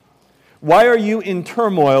Why are you in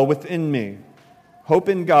turmoil within me? Hope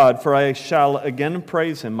in God, for I shall again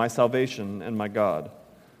praise him, my salvation and my God.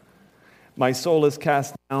 My soul is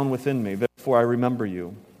cast down within me, therefore I remember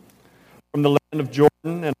you. From the land of Jordan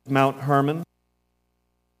and of Mount Hermon,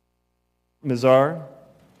 Mizar,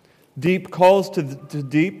 deep calls to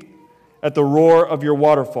deep at the roar of your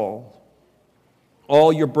waterfall.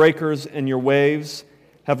 All your breakers and your waves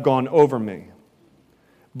have gone over me.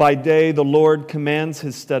 By day the Lord commands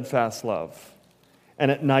his steadfast love, and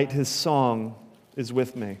at night his song is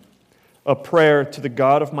with me, a prayer to the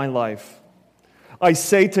God of my life. I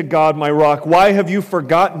say to God, my rock, why have you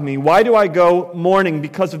forgotten me? Why do I go mourning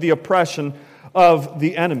because of the oppression of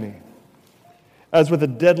the enemy? As with a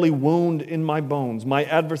deadly wound in my bones, my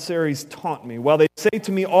adversaries taunt me, while they say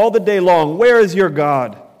to me all the day long, where is your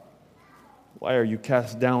God? Why are you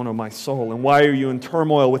cast down, O my soul, and why are you in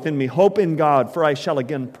turmoil within me? Hope in God, for I shall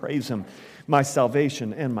again praise him, my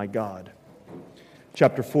salvation and my God.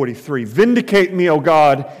 Chapter 43, vindicate me, O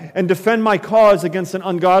God, and defend my cause against an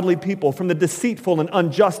ungodly people. From the deceitful and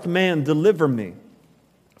unjust man, deliver me.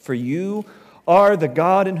 For you are the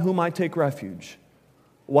God in whom I take refuge.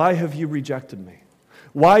 Why have you rejected me?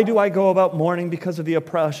 Why do I go about mourning because of the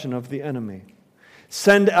oppression of the enemy?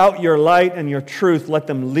 Send out your light and your truth. Let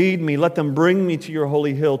them lead me. Let them bring me to your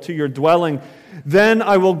holy hill, to your dwelling. Then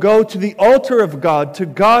I will go to the altar of God, to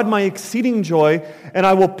God my exceeding joy, and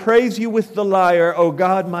I will praise you with the lyre, O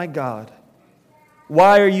God, my God.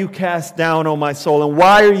 Why are you cast down, O my soul, and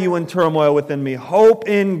why are you in turmoil within me? Hope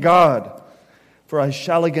in God, for I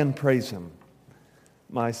shall again praise him,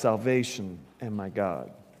 my salvation and my God.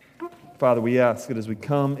 Father, we ask that as we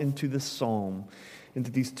come into this psalm, into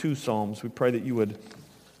these two psalms, we pray that you would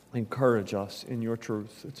encourage us in your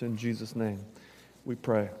truth. It's in Jesus' name we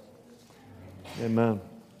pray. Amen.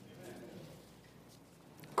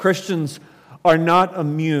 Christians are not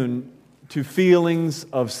immune to feelings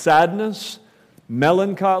of sadness,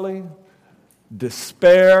 melancholy,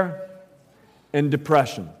 despair, and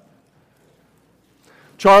depression.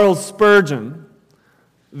 Charles Spurgeon,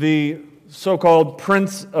 the so-called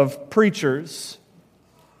Prince of Preachers,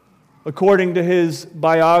 according to his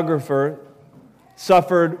biographer,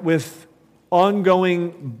 suffered with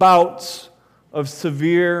ongoing bouts of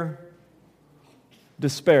severe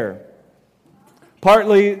despair.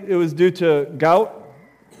 Partly it was due to gout,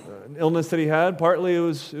 an illness that he had. Partly it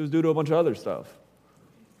was due to a bunch of other stuff.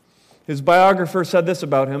 His biographer said this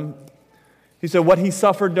about him. He said, what he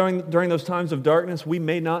suffered during those times of darkness, we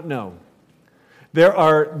may not know. There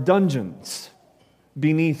are dungeons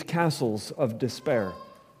beneath castles of despair.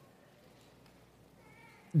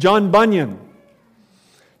 John Bunyan,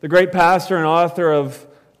 the great pastor and author of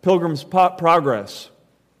Pilgrim's Progress,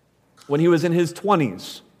 when he was in his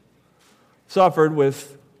 20s, suffered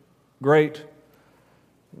with great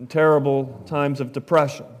and terrible times of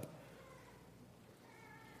depression.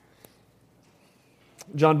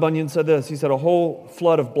 John Bunyan said this, he said, a whole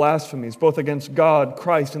flood of blasphemies, both against God,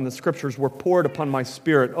 Christ, and the Scriptures were poured upon my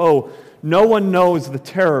spirit. Oh, no one knows the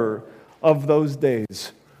terror of those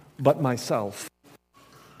days but myself.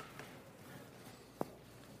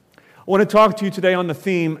 I want to talk to you today on the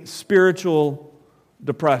theme, spiritual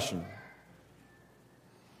depression.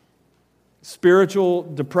 Spiritual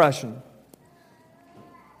depression.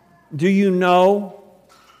 Do you know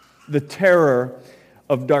the terror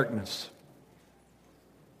of darkness?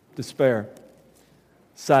 Despair,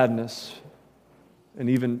 sadness, and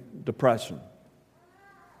even depression.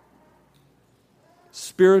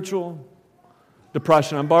 Spiritual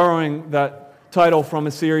depression. I'm borrowing that title from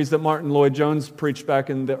a series that Martin Lloyd-Jones preached back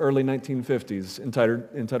in the early 1950s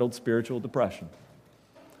entitled Spiritual Depression.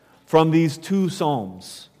 From these two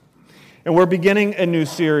Psalms. And we're beginning a new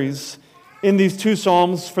series in these two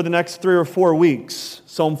Psalms for the next 3 or 4 weeks.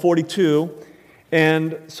 Psalm 42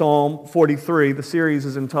 and Psalm 43. The series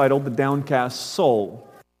is entitled The Downcast Soul.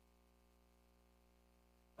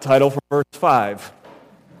 Title from verse 5.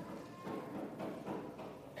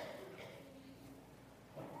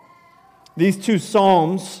 These two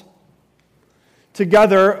Psalms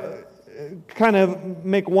together kind of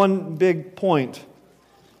make one big point.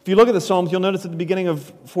 If you look at the Psalms, you'll notice at the beginning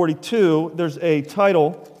of 42, there's a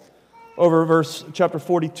title over chapter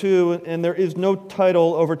 42, and there is no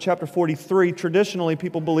title over chapter 43. Traditionally,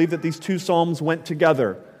 people believe that these two Psalms went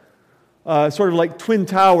together, sort of like twin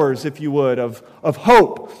towers, if you would, of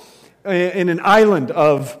hope in an island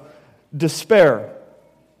of despair.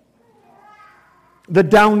 The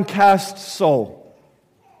downcast soul.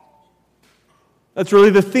 That's really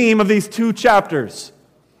the theme of these two chapters.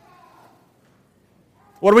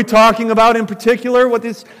 What are we talking about in particular? What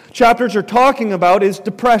these chapters are talking about is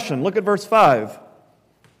depression. Look at verse 5.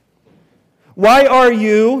 Why are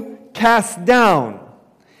you cast down?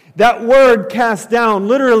 That word cast down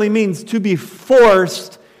literally means to be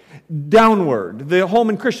forced downward. The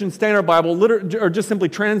Holman Christian Standard Bible or just simply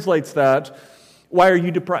translates that, why are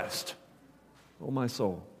you depressed? Oh, my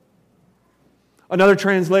soul. Another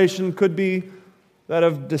translation could be that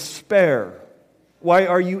of despair. Why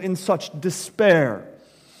are you in such despair?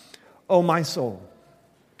 Oh, my soul.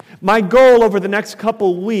 My goal over the next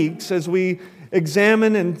couple weeks as we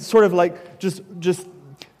examine and sort of like just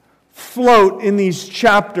float in these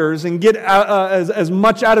chapters and get as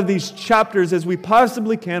much out of these chapters as we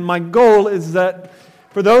possibly can, my goal is that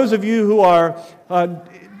for those of you who are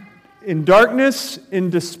in darkness, in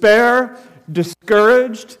despair,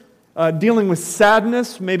 discouraged, dealing with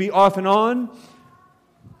sadness, maybe off and on,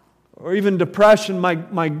 or even depression,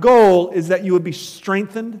 my goal is that you would be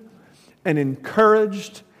strengthened and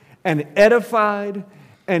encouraged and edified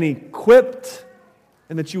and equipped,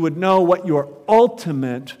 and that you would know what your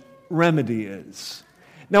ultimate remedy is.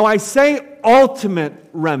 Now, I say ultimate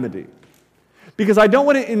remedy because I don't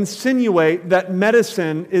want to insinuate that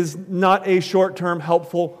medicine is not a short-term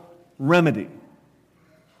helpful remedy.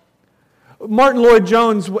 Martin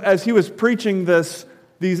Lloyd-Jones, as he was preaching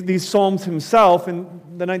these psalms himself in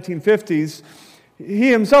the 1950s,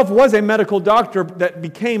 he himself was a medical doctor that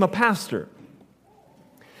became a pastor.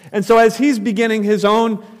 And so as he's beginning his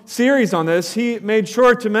own series on this, he made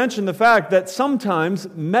sure to mention the fact that sometimes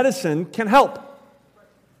medicine can help.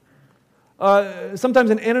 Sometimes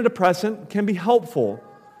an antidepressant can be helpful.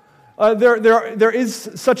 There is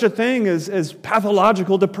such a thing as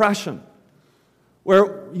pathological depression,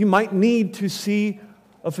 where you might need to see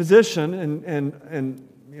a physician and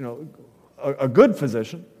a good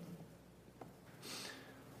physician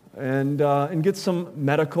and get some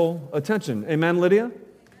medical attention. Amen, Lydia?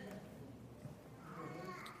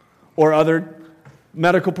 Or other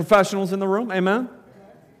medical professionals in the room. Amen?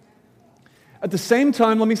 At the same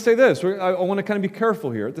time, let me say this. I want to kind of be careful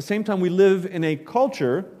here. At the same time, we live in a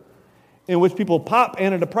culture in which people pop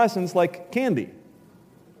antidepressants like candy.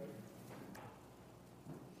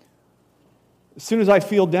 As soon as I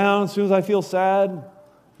feel down, as soon as I feel sad,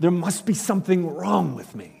 there must be something wrong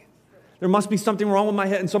with me. There must be something wrong with my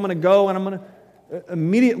head, and so I'm going to go and I'm going to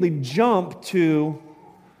immediately jump to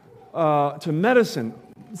medicine.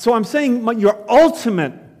 So I'm saying your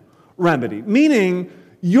ultimate remedy, meaning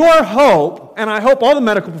your hope, and I hope all the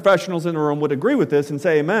medical professionals in the room would agree with this and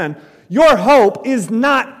say amen, your hope is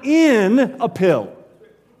not in a pill.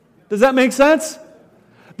 Does that make sense?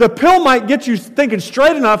 The pill might get you thinking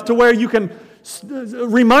straight enough to where you can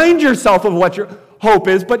remind yourself of what your hope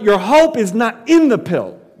is, but your hope is not in the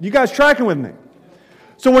pill. You guys tracking with me?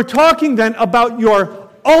 So we're talking then about your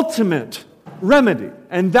ultimate remedy,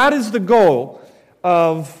 and that is the goal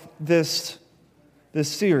of this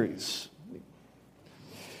series.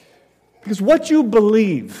 Because what you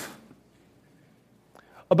believe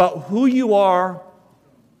about who you are,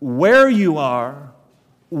 where you're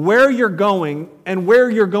going, and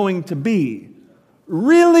where you're going to be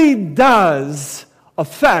really does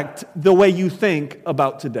affect the way you think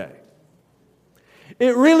about today.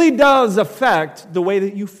 It really does affect the way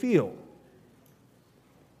that you feel.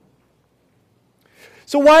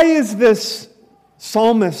 So why is this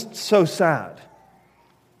psalmist so sad?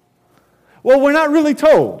 Well, we're not really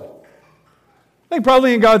told. I think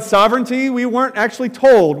probably in God's sovereignty, we weren't actually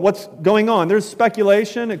told what's going on. There's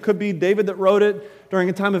speculation. It could be David that wrote it during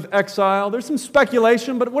a time of exile. There's some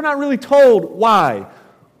speculation, but we're not really told why.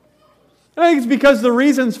 And I think it's because the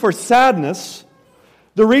reasons for sadness,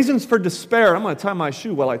 the reasons for despair, I'm going to tie my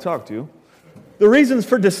shoe while I talk to you. The reasons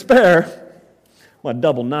for despair, I'm going to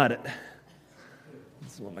double knot it.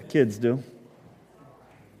 This is what my kids do.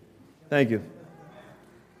 Thank you.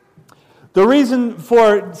 The reason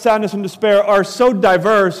for sadness and despair are so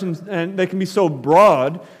diverse and they can be so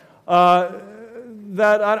broad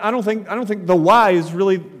that I don't think the why is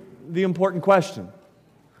really the important question.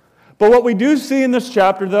 But what we do see in this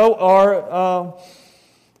chapter, though, are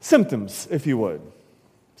symptoms, if you would.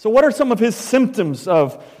 So what are some of his symptoms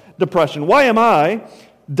of depression? Why am I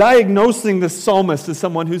diagnosing the psalmist as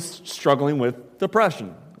someone who's struggling with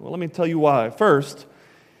depression? Well, let me tell you why. First,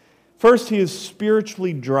 he is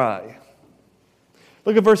spiritually dry.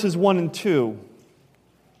 Look at verses 1 and 2.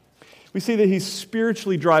 We see that he's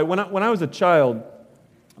spiritually dry. When I was a child,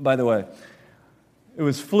 by the way, it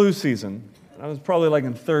was flu season. I was probably like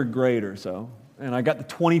in third grade or so, and I got the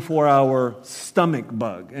 24-hour stomach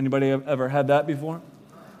bug. Anybody ever had that before?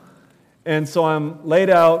 And so I'm laid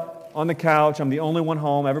out on the couch. I'm the only one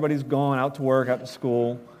home. Everybody's gone out to work, out to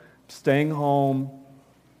school, staying home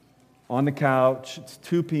on the couch. It's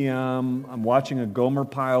 2 p.m. I'm watching a Gomer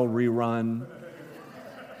Pyle rerun.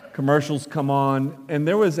 Commercials come on. And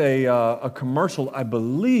there was a commercial, I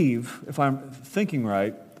believe, if I'm thinking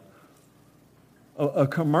right, a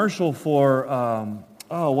commercial for,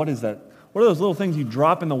 what is that? What are those little things you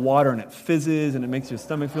drop in the water and it fizzes and it makes your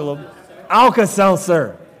stomach feel a little...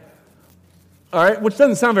 Alka-Seltzer. All right, which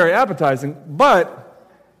doesn't sound very appetizing, but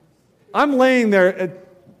I'm laying there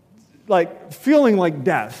feeling like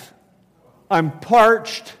death. I'm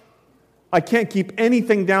parched. I can't keep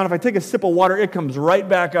anything down. If I take a sip of water, it comes right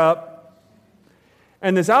back up.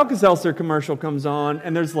 And this Alka-Seltzer commercial comes on,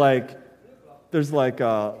 and there's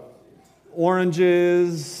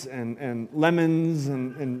oranges and lemons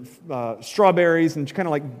and strawberries and kind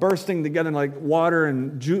of like bursting together and like water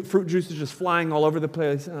and fruit juices just flying all over the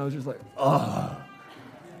place. And I was just like, oh,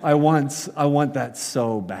 I want that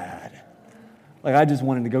so bad. Like I just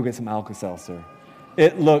wanted to go get some Alka-Seltzer.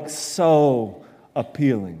 It looks so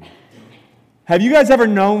appealing. Have you guys ever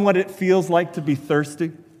known what it feels like to be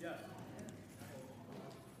thirsty?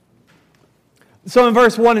 So in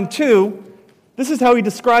verse 1 and 2, this is how he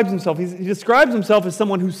describes himself. He describes himself as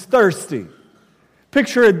someone who's thirsty.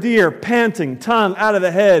 Picture a deer panting, tongue out of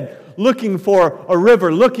the head, looking for a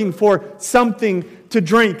river, looking for something to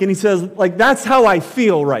drink. And he says, that's how I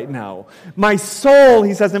feel right now. My soul,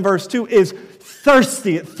 he says in verse 2, is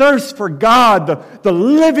thirsty. It thirsts for God, the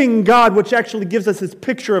living God, which actually gives us this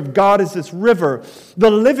picture of God as this river, the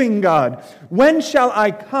living God. When shall I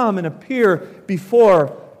come and appear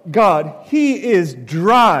before God? He is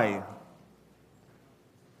dry.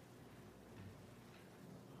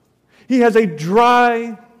 He has a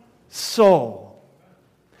dry soul.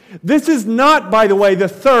 This is not, by the way, the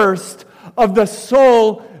thirst of the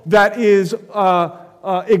soul that is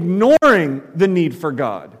ignoring the need for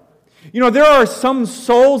God. You know, there are some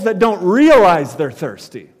souls that don't realize they're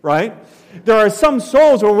thirsty, right? There are some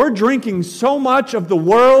souls where we're drinking so much of the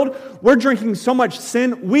world, we're drinking so much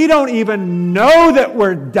sin, we don't even know that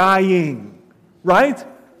we're dying, right?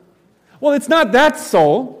 Well, it's not that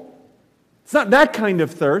soul. It's not that kind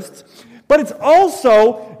of thirst, but it's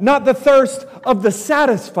also not the thirst of the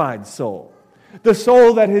satisfied soul. The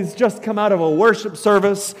soul that has just come out of a worship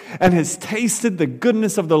service and has tasted the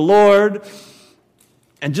goodness of the Lord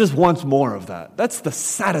and just wants more of that. That's the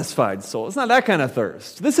satisfied soul. It's not that kind of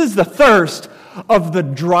thirst. This is the thirst of the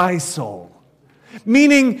dry soul,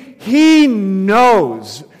 meaning he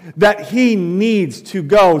knows that he needs to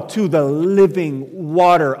go to the living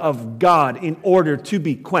water of God in order to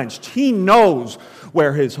be quenched. He knows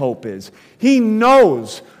where his hope is. He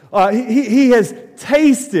knows, he has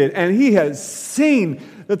tasted and he has seen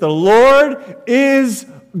that the Lord is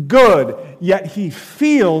good, yet he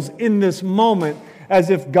feels in this moment as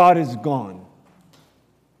if God is gone.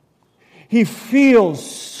 He feels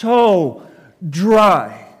so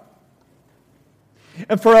dry.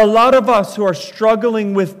 And for a lot of us who are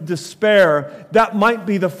struggling with despair, that might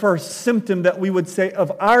be the first symptom that we would say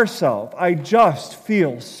of ourselves. I just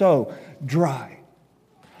feel so dry.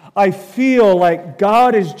 I feel like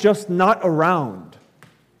God is just not around.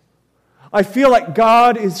 I feel like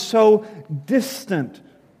God is so distant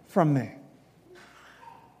from me.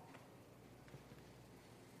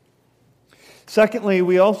 Secondly,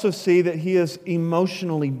 we also see that he is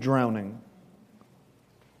emotionally drowning.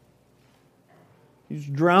 He's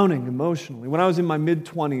drowning emotionally. When I was in my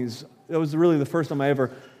mid-20s, that was really the first time I ever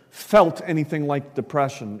felt anything like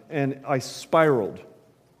depression, and I spiraled.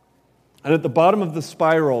 And at the bottom of the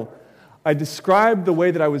spiral, I described the way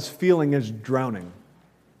that I was feeling as drowning.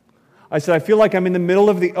 I said, I feel like I'm in the middle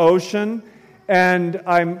of the ocean, and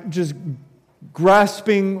I'm just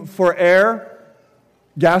gasping for air,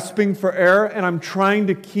 and I'm trying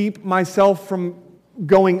to keep myself from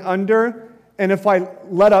going under. And if I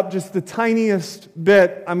let up just the tiniest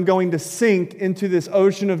bit, I'm going to sink into this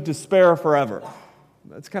ocean of despair forever.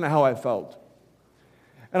 That's kind of how I felt.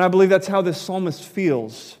 And I believe that's how this psalmist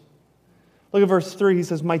feels. Look at verse 3. He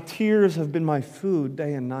says, my tears have been my food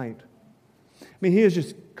day and night. I mean, he is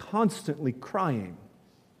just constantly crying.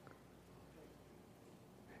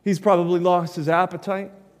 He's probably lost his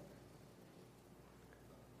appetite.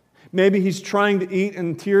 Maybe he's trying to eat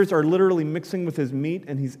and tears are literally mixing with his meat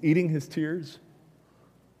and he's eating his tears.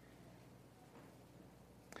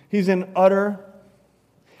 He's in utter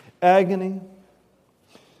agony.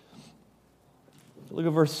 Look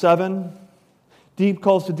at verse 7. Deep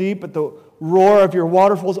calls to deep at the roar of your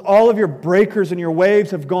waterfalls. All of your breakers and your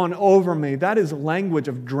waves have gone over me. That is language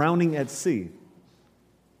of drowning at sea.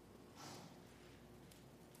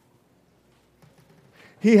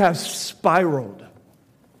 He has spiraled.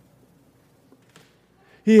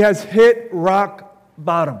 He has hit rock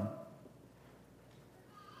bottom.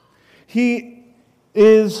 He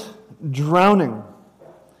is drowning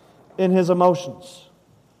in his emotions,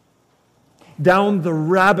 down the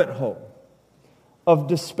rabbit hole of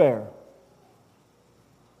despair.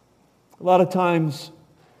 A lot of times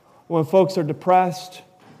when folks are depressed,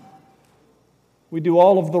 we do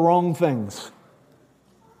all of the wrong things,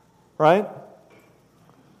 right?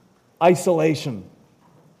 Isolation.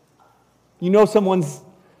 You know someone's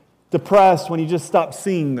depressed when you just stop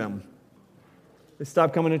seeing them. They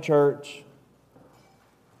stop coming to church.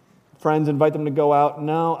 Friends invite them to go out.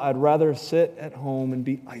 No, I'd rather sit at home and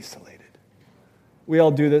be isolated. We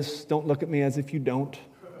all do this. Don't look at me as if you don't.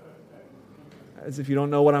 As if you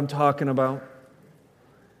don't know what I'm talking about.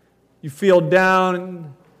 You feel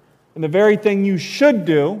down, and the very thing you should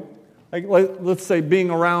do, like let's say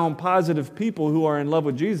being around positive people who are in love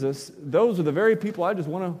with Jesus, those are the very people I just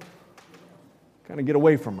want to kind of get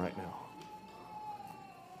away from right now.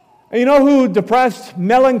 And you know who depressed,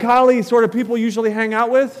 melancholy sort of people usually hang out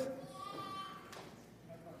with?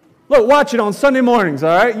 Look, watch it on Sunday mornings,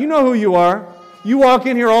 all right? You know who you are. You walk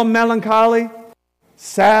in here all melancholy,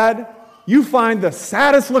 sad. You find the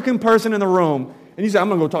saddest looking person in the room, and you say, I'm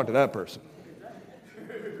going to go talk to that person.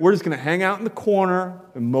 We're just going to hang out in the corner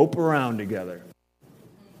and mope around together.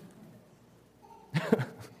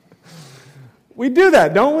 We do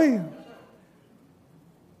that, don't we?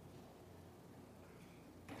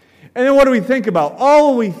 And then what do we think about?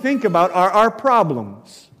 All we think about are our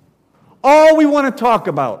problems. All we want to talk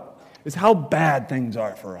about is how bad things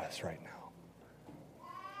are for us right now.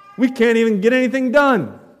 We can't even get anything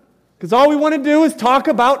done because all we want to do is talk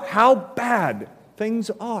about how bad things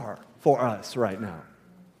are for us right now.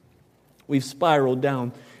 We've spiraled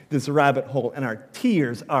down this rabbit hole, and our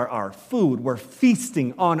tears are our food. We're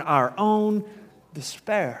feasting on our own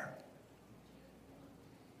despair.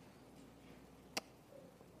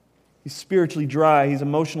 He's spiritually dry. He's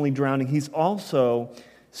emotionally drowning. He's also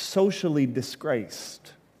socially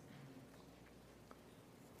disgraced.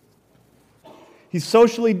 He's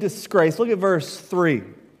socially disgraced. Look at verse 3.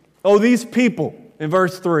 Oh, these people in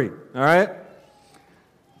verse 3, all right?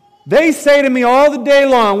 They say to me all the day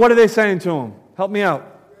long, what are they saying to him? Help me out.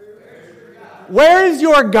 Where is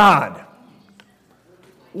your God?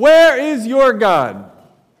 Where is your God?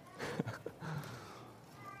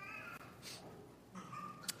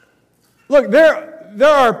 Look, there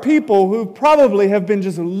are people who probably have been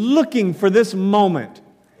just looking for this moment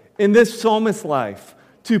in this psalmist's life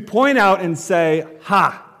to point out and say,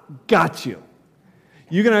 ha, got you.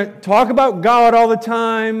 You're going to talk about God all the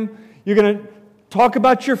time. You're going to talk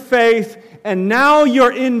about your faith, and now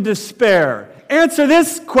you're in despair. Answer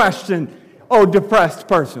this question, oh depressed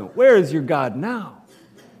person. Where is your God now?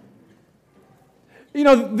 You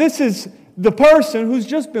know, this is the person who's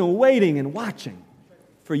just been waiting and watching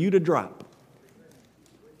for you to drop.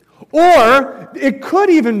 Or it could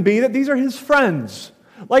even be that these are his friends,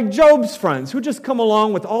 like Job's friends, who just come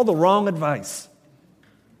along with all the wrong advice.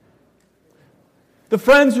 The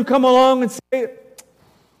friends who come along and say,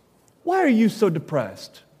 why are you so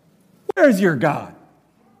depressed? Where's your God?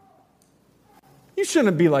 You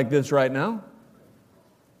shouldn't be like this right now.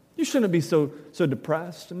 You shouldn't be so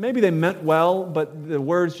depressed. And maybe they meant well, but the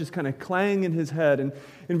words just kind of clang in his head. And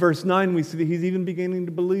in verse 9, we see that he's even beginning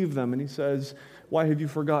to believe them. And he says, why have you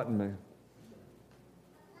forgotten me?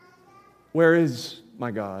 Where is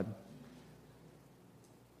my God?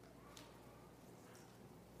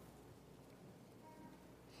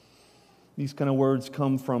 These kind of words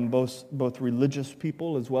come from both religious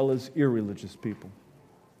people as well as irreligious people.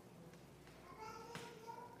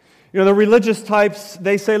 You know, the religious types,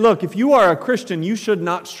 they say, look, if you are a Christian, you should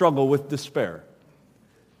not struggle with despair.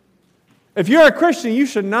 If you're a Christian, you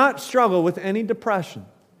should not struggle with any depression.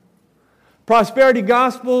 Prosperity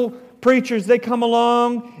gospel preachers, they come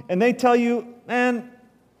along and they tell you, man,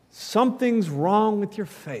 something's wrong with your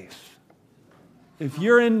faith. If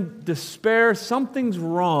you're in despair, something's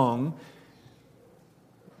wrong.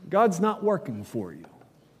 God's not working for you.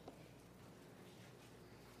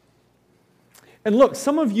 And look,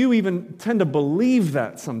 some of you even tend to believe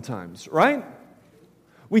that sometimes, right?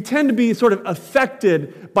 We tend to be sort of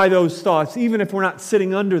affected by those thoughts, even if we're not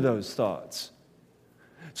sitting under those thoughts.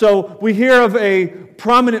 So we hear of a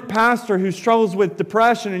prominent pastor who struggles with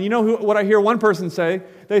depression, and you know what I hear one person say?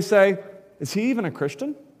 They say, is he even a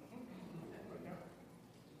Christian?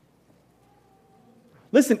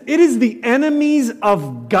 Listen, it is the enemies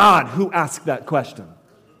of God who ask that question.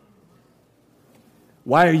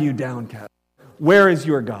 Why are you downcast? Where is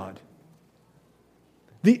your God?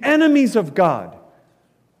 The enemies of God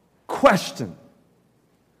question,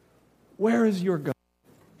 where is your God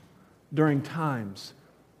during times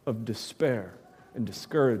of despair and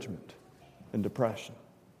discouragement and depression.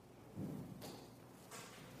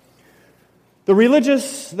 The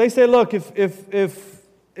religious, they say, look,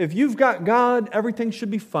 if you've got God, everything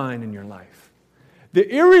should be fine in your life. The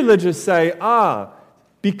irreligious say,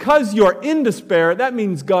 because you're in despair, that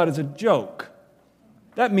means God is a joke.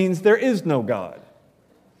 That means there is no God.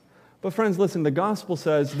 But friends, listen, the gospel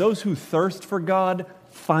says those who thirst for God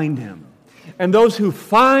find Him. And those who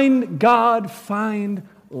find God find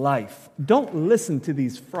life. Don't listen to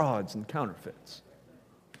these frauds and counterfeits.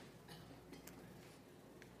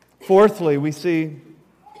 Fourthly, we see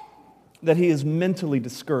that he is mentally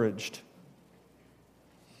discouraged.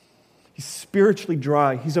 He's spiritually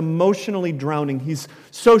dry. He's emotionally drowning. He's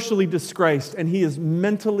socially disgraced. And he is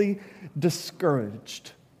mentally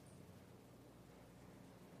discouraged.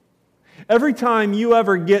 Every time you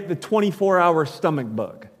ever get the 24-hour stomach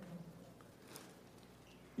bug,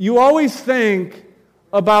 you always think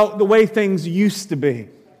about the way things used to be.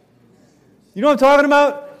 You know what I'm talking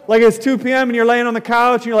about? Like it's 2 p.m. and you're laying on the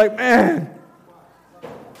couch and you're like, man,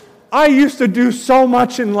 I used to do so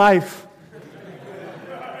much in life.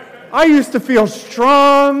 I used to feel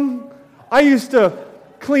strong. I used to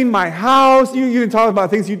clean my house. You can talk about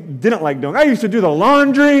things you didn't like doing. I used to do the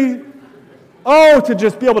laundry. Oh, to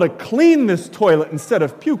just be able to clean this toilet instead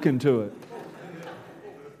of puke into it.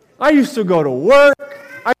 I used to go to work.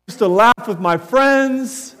 I used to laugh with my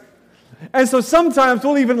friends. And so sometimes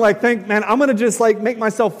we'll even think, man, I'm going to just make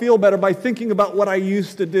myself feel better by thinking about what I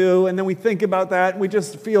used to do. And then we think about that and we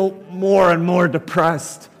just feel more and more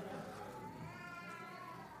depressed.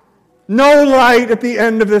 No light at the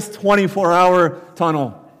end of this 24-hour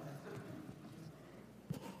tunnel.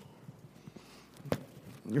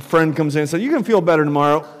 Your friend comes in and says, you can feel better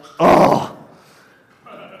tomorrow. Oh,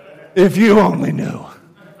 if you only knew.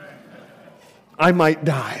 I might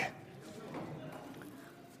die.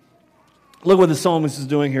 Look what the psalmist is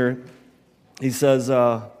doing here. He says,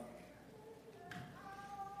 in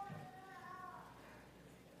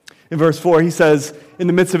verse 4, he says, in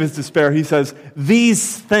the midst of his despair, he says,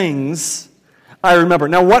 these things I remember.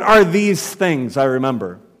 Now, what are these things I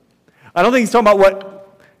remember? I don't think he's talking about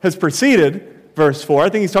what has preceded verse 4. I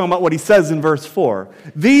think he's talking about what he says in verse 4.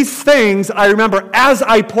 These things I remember as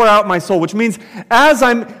I pour out my soul, which means as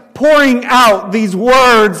I'm pouring out these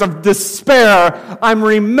words of despair, I'm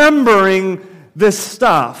remembering this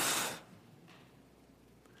stuff.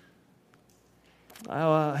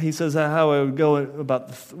 He says how I would go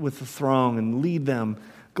about with the throng and lead them.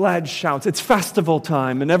 Glad shouts. It's festival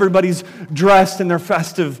time, and everybody's dressed in their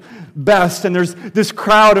festive best, and there's this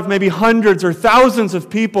crowd of maybe hundreds or thousands of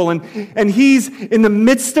people, and he's in the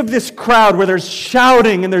midst of this crowd where there's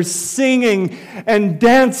shouting and there's singing and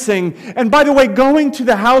dancing. And by the way, going to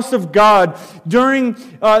the house of God during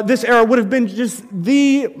this era would have been just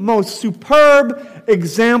the most superb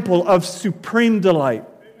example of supreme delight.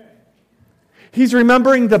 He's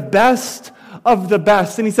remembering the best of the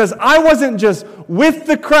best. And he says, I wasn't just with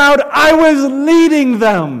the crowd, I was leading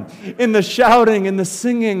them in the shouting and the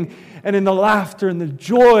singing and in the laughter and the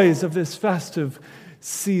joys of this festive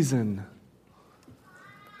season.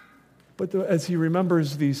 But as he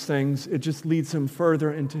remembers these things, it just leads him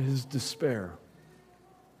further into his despair.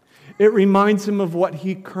 It reminds him of what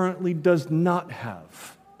he currently does not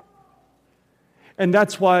have. And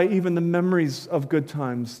that's why even the memories of good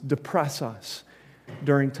times depress us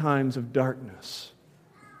during times of darkness.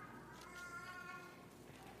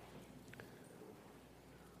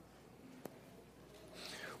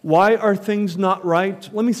 Why are things not right?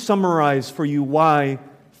 Let me summarize for you why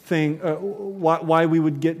we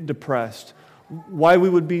would get depressed, why we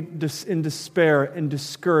would be in despair and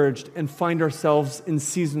discouraged and find ourselves in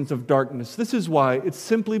seasons of darkness. This is why. It's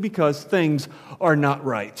simply because things are not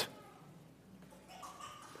right.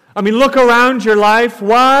 I mean, look around your life.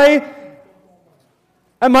 Why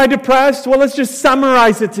am I depressed? Well, let's just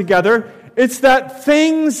summarize it together. It's that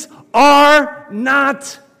things are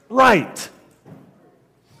not right.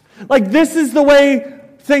 Like this is the way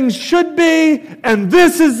things should be, and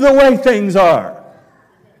this is the way things are.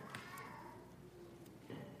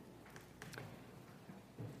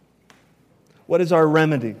 What is our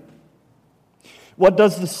remedy? What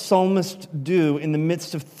does the psalmist do in the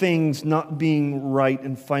midst of things not being right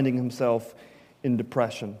and finding himself in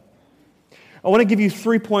depression? I want to give you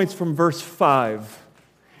 3 points from verse 5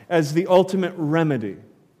 as the ultimate remedy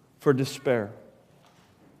for despair.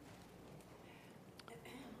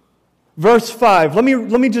 Verse 5, let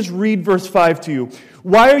me just read verse 5 to you.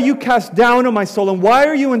 Why are you cast down, O my soul, and why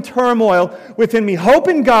are you in turmoil within me? Hope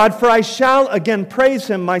in God, for I shall again praise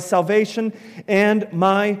Him, my salvation and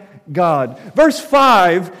my God. Verse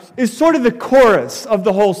 5 is sort of the chorus of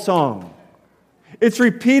the whole song. It's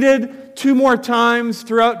repeated 2 more times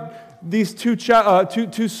throughout these two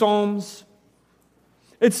Psalms.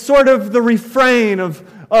 It's sort of the refrain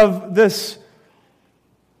of this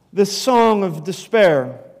song of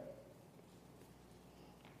despair.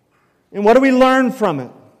 And what do we learn from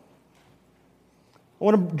it? I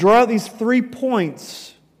want to draw out these 3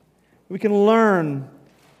 points we can learn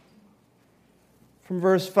from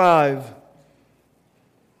verse 5.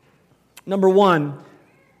 Number 1,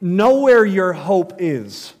 know where your hope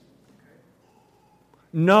is.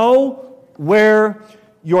 Know where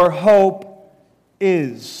your hope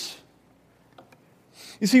is.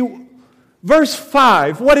 You see, verse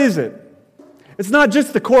 5, what is it? It's not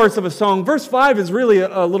just the chorus of a song. Verse 5 is really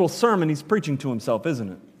a little sermon he's preaching to himself, isn't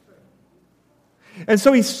it? And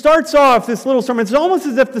so he starts off this little sermon. It's almost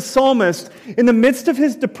as if the psalmist, in the midst of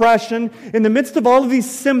his depression, in the midst of all of these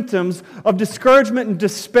symptoms of discouragement and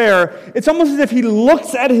despair, it's almost as if he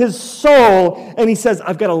looks at his soul and he says,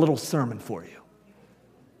 I've got a little sermon for you.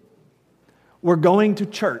 We're going to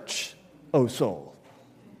church, O soul.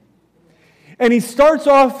 And he starts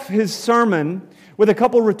off his sermon with a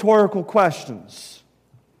couple rhetorical questions.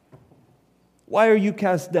 Why are you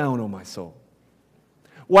cast down, O my soul?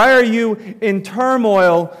 Why are you in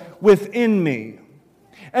turmoil within me?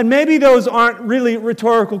 And maybe those aren't really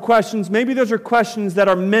rhetorical questions. Maybe those are questions that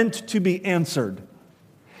are meant to be answered.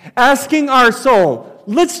 Asking our soul,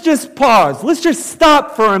 let's just pause. Let's just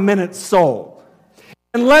stop for a minute, soul.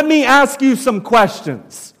 And let me ask you some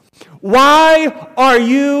questions. Why are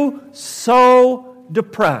you so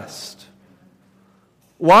depressed?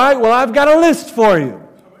 Why? Well, I've got a list for you.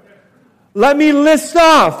 Let me list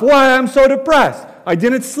off why I'm so depressed. I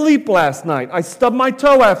didn't sleep last night. I stubbed my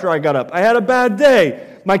toe after I got up. I had a bad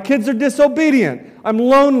day. My kids are disobedient. I'm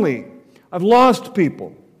lonely. I've lost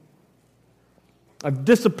people. I've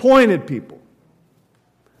disappointed people.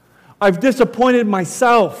 I've disappointed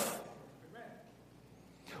myself.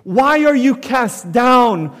 Why are you cast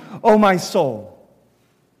down, O my soul?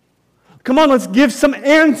 Come on, let's give some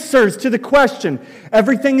answers to the question.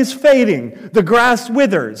 Everything is fading. The grass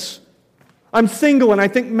withers. I'm single and I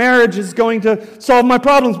think marriage is going to solve my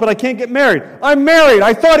problems, but I can't get married. I'm married.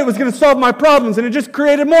 I thought it was going to solve my problems, and it just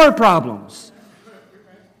created more problems.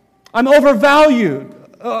 I'm overvalued,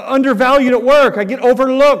 undervalued at work. I get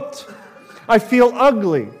overlooked. I feel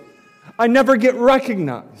ugly. I never get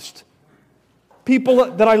recognized.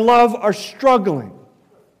 People that I love are struggling.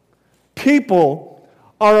 People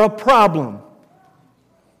are a problem.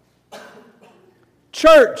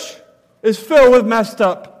 Church is filled with messed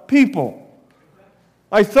up people.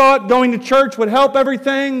 I thought going to church would help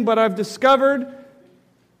everything, but I've discovered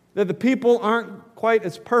that the people aren't quite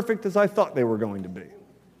as perfect as I thought they were going to be.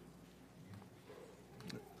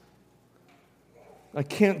 I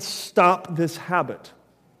can't stop this habit.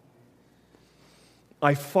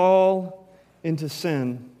 I fall into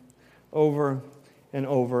sin over and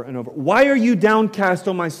over and over. Why are you downcast,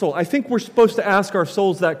 O my soul? I think we're supposed to ask our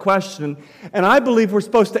souls that question, and I believe we're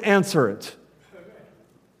supposed to answer it.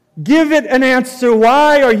 Give it an answer.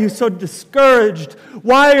 Why are you so discouraged?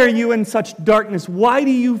 Why are you in such darkness? Why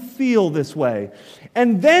do you feel this way?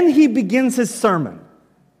 And then he begins his sermon.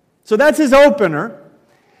 So that's his opener.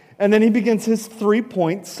 And then he begins his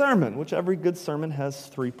 3-point sermon, which every good sermon has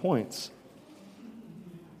 3 points.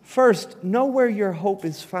 First, know where your hope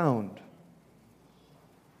is found.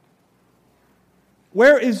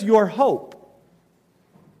 Where is your hope?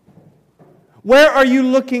 Where are you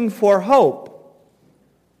looking for hope?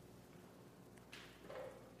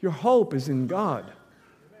 Your hope is in God.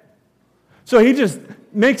 So he just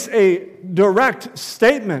makes a direct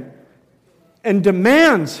statement and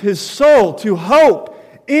demands his soul to hope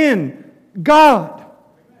in God.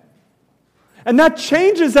 And that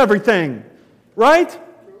changes everything, right?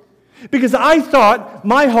 Because I thought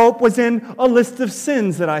my hope was in a list of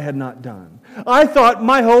sins that I had not done. I thought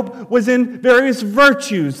my hope was in various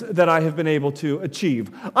virtues that I have been able to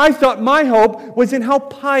achieve. I thought my hope was in how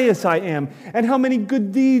pious I am and how many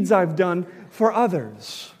good deeds I've done for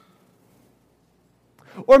others.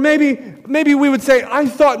 Or maybe we would say, I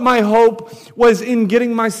thought my hope was in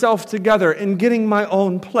getting myself together, in getting my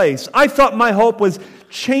own place. I thought my hope was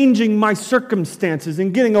changing my circumstances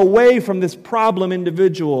and getting away from this problem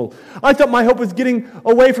individual. I thought my hope was getting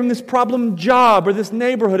away from this problem job or this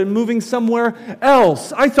neighborhood and moving somewhere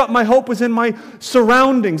else. I thought my hope was in my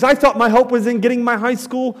surroundings. I thought my hope was in getting my high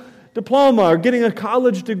school diploma or getting a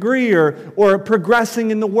college degree or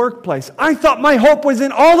progressing in the workplace. I thought my hope was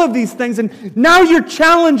in all of these things, and now you're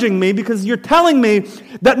challenging me because you're telling me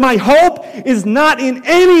that my hope is not in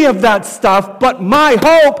any of that stuff, but my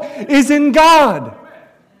hope is in God.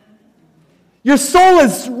 Your soul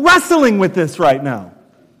is wrestling with this right now.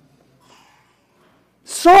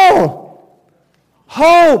 Soul,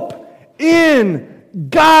 hope in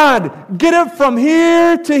God. Get it from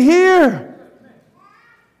here to here.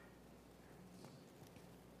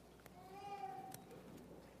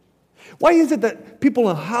 Why is it that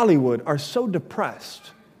people in Hollywood are so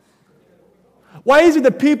depressed? Why is it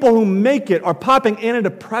that people who make it are popping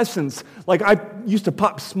antidepressants like I used to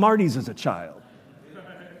pop Smarties as a child?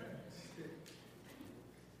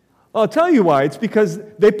 I'll tell you why. It's because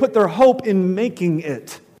they put their hope in making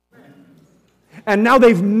it. And now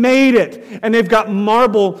they've made it, and they've got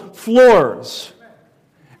marble floors,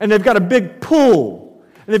 and they've got a big pool,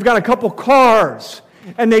 and they've got a couple cars,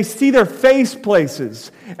 and they see their face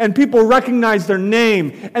places, and people recognize their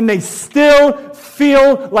name, and they still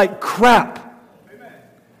feel like crap.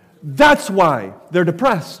 That's why they're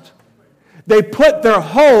depressed. They put their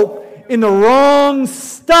hope in the wrong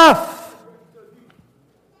stuff.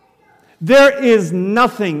 There is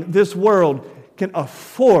nothing this world can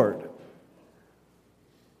afford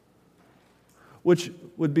which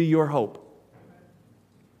would be your hope,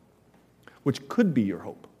 which could be your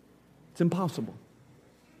hope. It's impossible.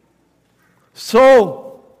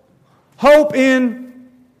 So, hope in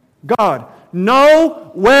God.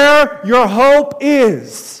 Know where your hope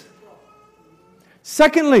is.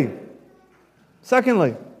 Secondly,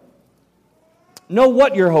 know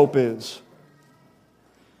what your hope is.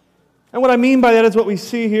 And what I mean by that is what we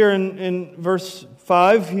see here in verse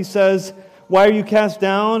 5. He says, why are you cast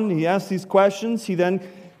down? He asks these questions. He then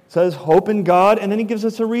says, hope in God. And then he gives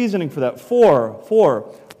us a reasoning for that.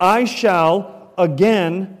 For I shall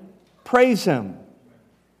again praise Him.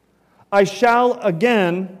 I shall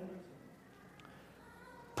again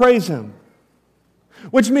praise Him.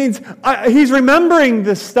 Which means he's remembering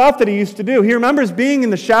the stuff that he used to do. He remembers being in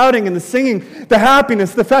the shouting and the singing, the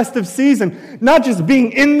happiness, the festive season. Not just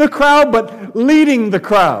being in the crowd, but leading the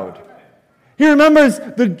crowd. He remembers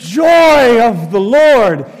the joy of the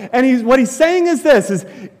Lord. And what he's saying is this, is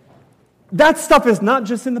that stuff is not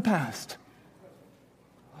just in the past.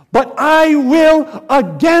 But I will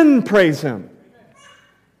again praise Him.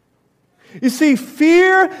 You see,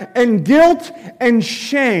 fear and guilt and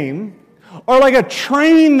shame are like a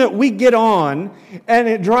train that we get on, and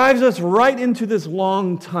it drives us right into this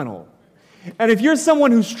long tunnel. And if you're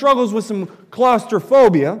someone who struggles with some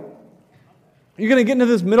claustrophobia, you're going to get into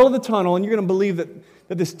this middle of the tunnel, and you're going to believe that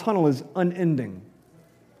this tunnel is unending.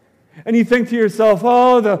 And you think to yourself,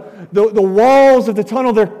 oh, the walls of the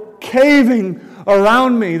tunnel, they're caving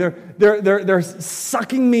around me. They're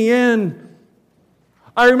sucking me in.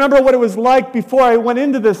 I remember what it was like before I went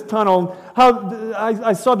into this tunnel, how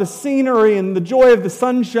I saw the scenery and the joy of the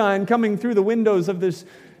sunshine coming through the windows of this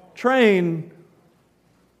train.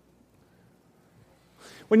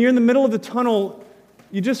 When you're in the middle of the tunnel,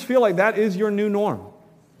 you just feel like that is your new norm.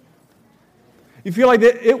 You feel like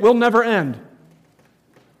it will never end.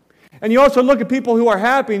 And you also look at people who are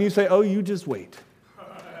happy and you say, oh, you just wait.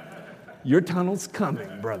 Your tunnel's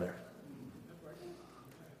coming, brother.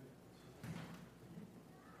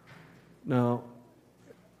 Now,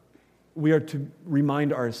 we are to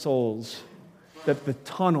remind our souls that the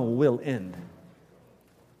tunnel will end.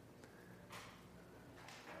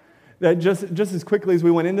 That just as quickly as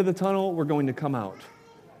we went into the tunnel, we're going to come out.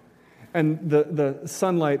 And the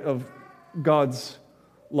sunlight of God's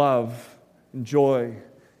love and joy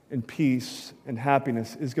and peace and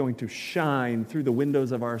happiness is going to shine through the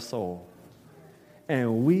windows of our soul.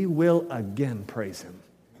 And we will again praise Him.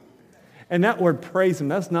 And that word praise Him,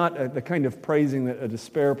 that's not the kind of praising that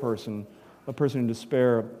a person in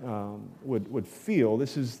despair would feel.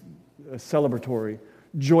 This is a celebratory,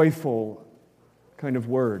 joyful kind of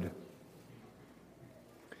word.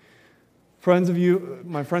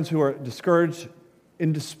 My friends who are discouraged,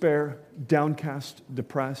 in despair, downcast,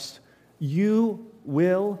 depressed, you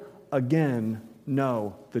will again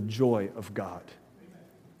know the joy of God.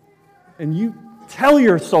 And you tell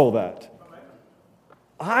your soul that.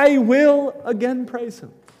 I will again praise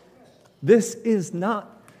Him. This is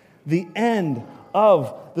not the end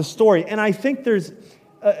of the story. And I think there's,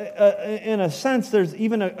 in a sense, there's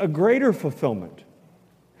even a greater fulfillment.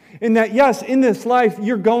 In that, yes, in this life,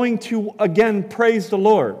 you're going to again praise the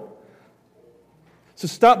Lord. So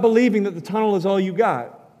stop believing that the tunnel is all you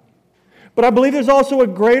got. But I believe there's also a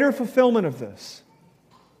greater fulfillment of this.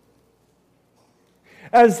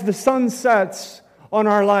 As the sun sets on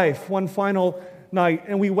our life one final night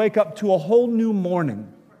and we wake up to a whole new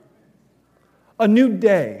morning, a new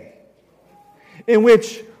day in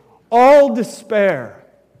which all despair,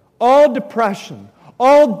 all depression,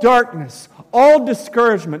 all darkness, all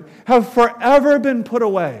discouragement have forever been put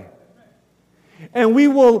away. And we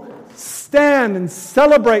will stand and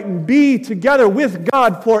celebrate and be together with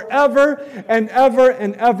God forever and ever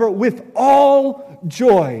and ever with all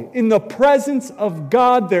joy. In the presence of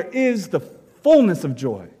God, there is the fullness of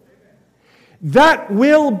joy. That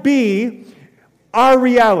will be our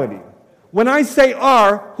reality. When I say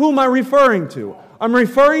our, who am I referring to? I'm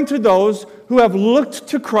referring to those who have looked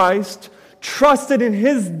to Christ, trusted in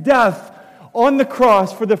His death on the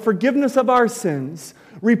cross for the forgiveness of our sins,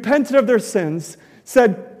 repented of their sins,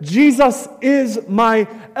 said, Jesus is my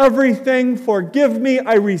everything, forgive me,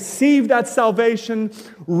 I received that salvation,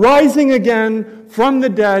 rising again from the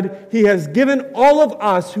dead. He has given all of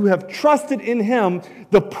us who have trusted in Him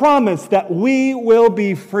the promise that we will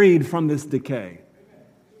be freed from this decay.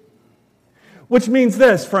 Which means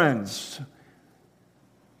this, friends,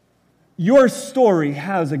 your story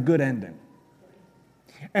has a good ending.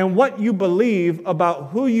 And what you believe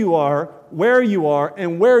about who you are,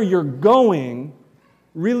 and where you're going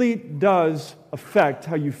really does affect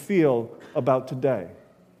how you feel about today.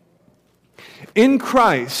 In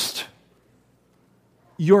Christ,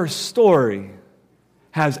 your story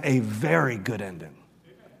has a very good ending.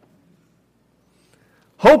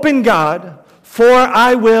 Hope in God, for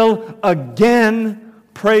I will again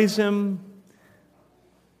praise Him.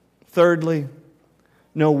 Thirdly,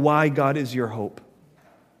 know why God is your hope.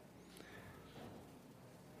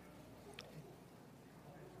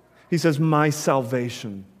 He says, my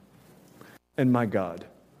salvation and my God.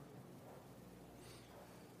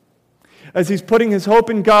 As he's putting his hope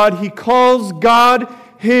in God, he calls God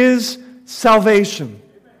his salvation.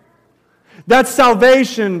 That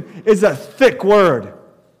salvation is a thick word.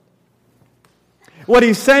 What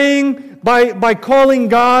he's saying by calling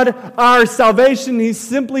God our salvation, he's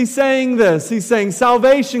simply saying this. He's saying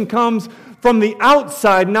salvation comes from the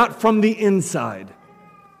outside, not from the inside.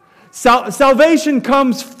 Salvation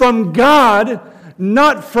comes from God,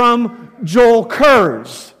 not from Joel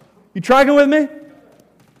Kurz. You tracking with me?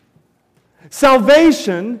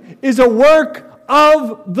 Salvation is a work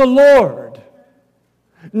of the Lord.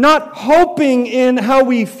 Not hoping in how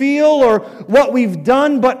we feel or what we've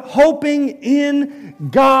done, but hoping in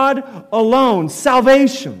God alone.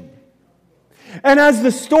 Salvation. And as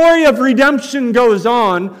the story of redemption goes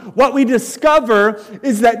on, what we discover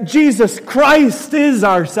is that Jesus Christ is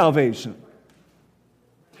our salvation.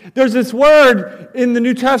 There's this word in the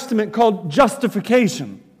New Testament called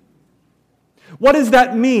justification. What does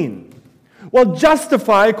that mean? Well,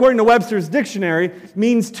 justify, according to Webster's dictionary,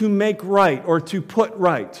 means to make right or to put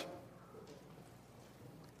right.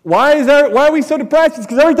 Why are we so depressed? It's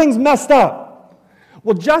because everything's messed up.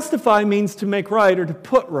 Well, justify means to make right or to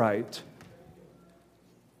put right.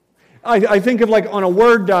 I think of like on a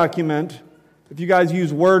Word document, if you guys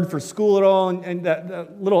use Word for school at all, and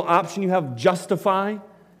that little option you have, justify,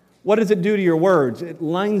 what does it do to your words? It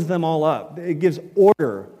lines them all up. It gives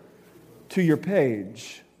order to your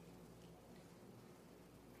page.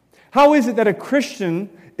 How is it that a Christian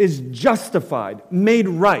is justified, made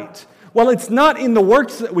right? Well, it's not in the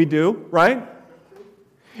works that we do, right?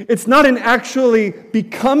 It's not in actually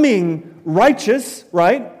becoming righteous,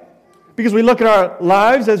 right? Because we look at our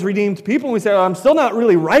lives as redeemed people and we say, I'm still not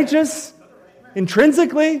really righteous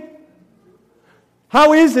intrinsically.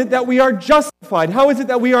 How is it that we are justified? How is it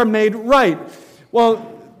that we are made right?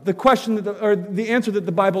 Well, the question or the answer that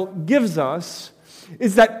the Bible gives us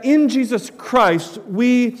is that in Jesus Christ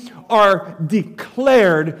we are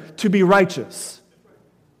declared to be righteous.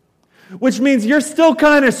 Which means you're still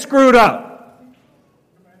kind of screwed up.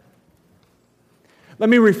 Let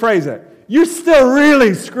me rephrase it. You're still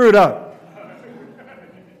really screwed up.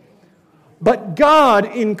 But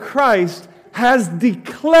God in Christ has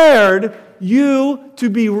declared you to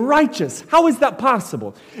be righteous. How is that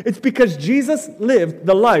possible? It's because Jesus lived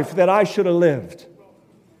the life that I should have lived.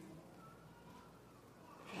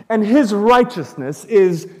 And His righteousness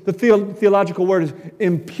is, the theological word is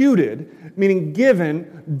imputed, meaning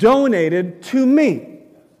given, donated to me.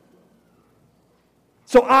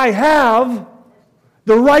 So I have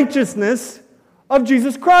the righteousness of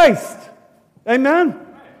Jesus Christ. Amen?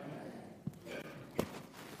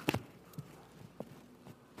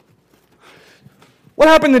 What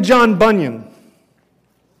happened to John Bunyan?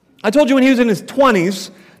 I told you when he was in his 20s,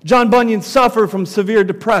 John Bunyan suffered from severe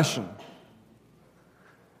depression.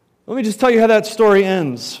 Let me just tell you how that story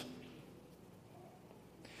ends.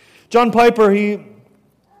 John Piper, he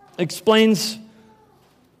explains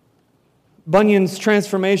Bunyan's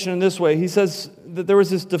transformation in this way. He says that there was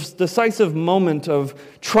this decisive moment of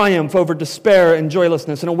triumph over despair and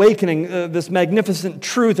joylessness, an awakening, this magnificent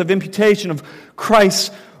truth of imputation of Christ's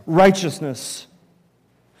righteousness.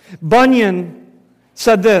 Bunyan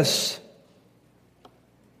said this,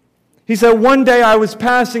 He said, "One day I was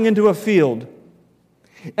passing into a field,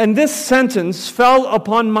 and this sentence fell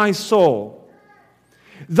upon my soul.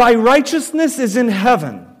 Thy righteousness is in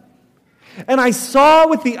heaven. And I saw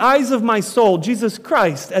with the eyes of my soul Jesus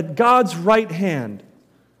Christ at God's right hand.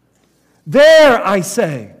 There, I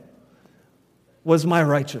say, was my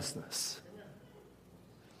righteousness."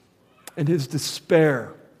 And his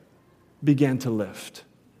despair began to lift.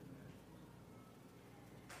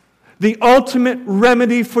 The ultimate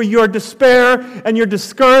remedy for your despair and your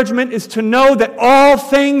discouragement is to know that all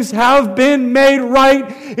things have been made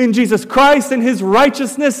right in Jesus Christ, and his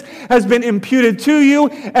righteousness has been imputed to you.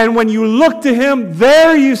 And when you look to him,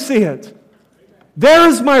 there you see it. There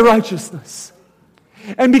is my righteousness.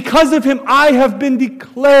 And because of him, I have been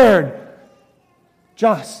declared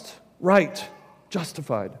just, right,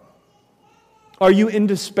 justified. Are you in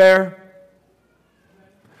despair?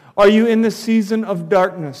 Are you in the season of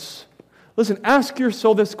darkness? Listen, ask your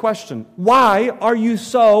soul this question. Why are you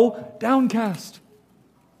so downcast?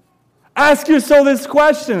 Ask your soul this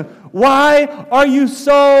question. Why are you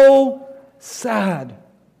so sad?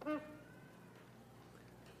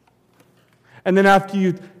 And then after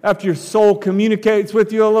your soul communicates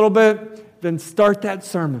with you a little bit, then start that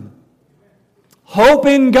sermon. Hope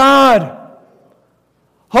in God.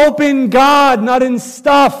 Hope in God, not in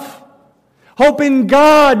stuff. Hope in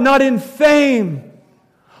God, not in fame.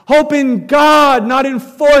 Hope in God, not in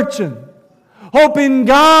fortune. Hope in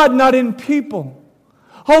God, not in people.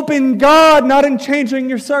 Hope in God, not in changing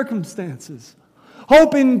your circumstances.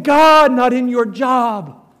 Hope in God, not in your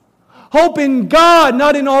job. Hope in God,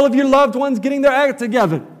 not in all of your loved ones getting their act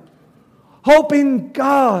together. Hope in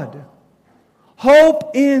God.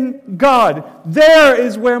 Hope in God. There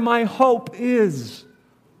is where my hope is.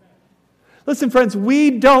 Listen, friends,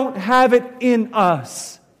 we don't have it in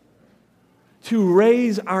us to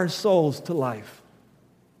raise our souls to life.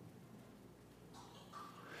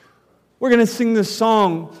 We're going to sing this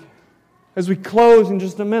song as we close in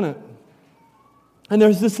just a minute. And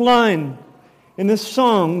there's this line in this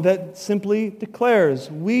song that simply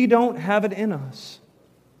declares, we don't have it in us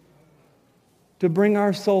to bring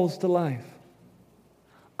our souls to life.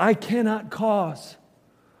 I cannot cause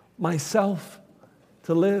myself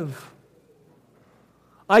to live.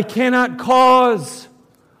 I cannot cause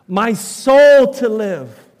my soul to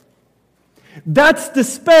live. That's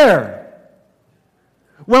despair.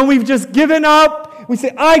 When we've just given up, we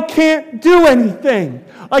say, I can't do anything.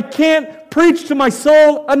 I can't preach to my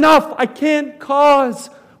soul enough. I can't cause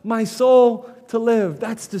my soul to live.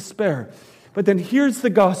 That's despair. But then here's the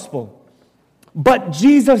gospel. But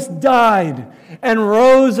Jesus died and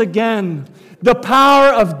rose again. The power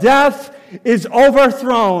of death is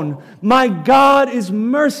overthrown. My God is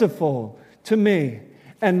merciful to me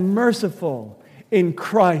and merciful in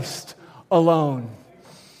Christ alone.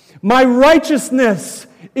 My righteousness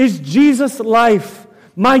is Jesus' life.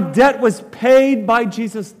 My debt was paid by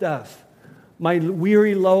Jesus' death. My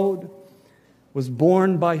weary load was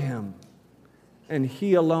borne by him, and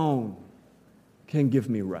he alone can give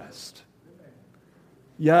me rest.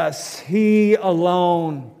 Yes, he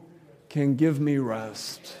alone can give me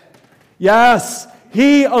rest. Yes,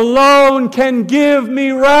 he alone can give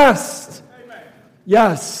me rest.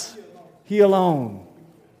 Yes, he alone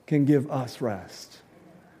can give us rest.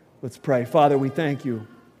 Let's pray. Father, we thank you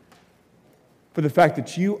for the fact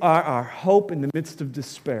that you are our hope in the midst of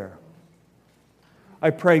despair.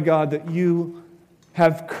 I pray, God, that you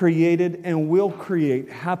have created and will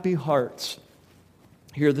create happy hearts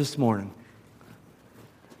here this morning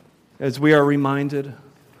as we are reminded of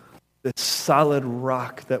the solid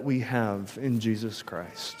rock that we have in Jesus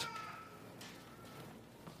Christ.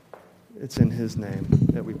 It's in his name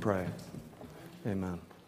that we pray. Amen.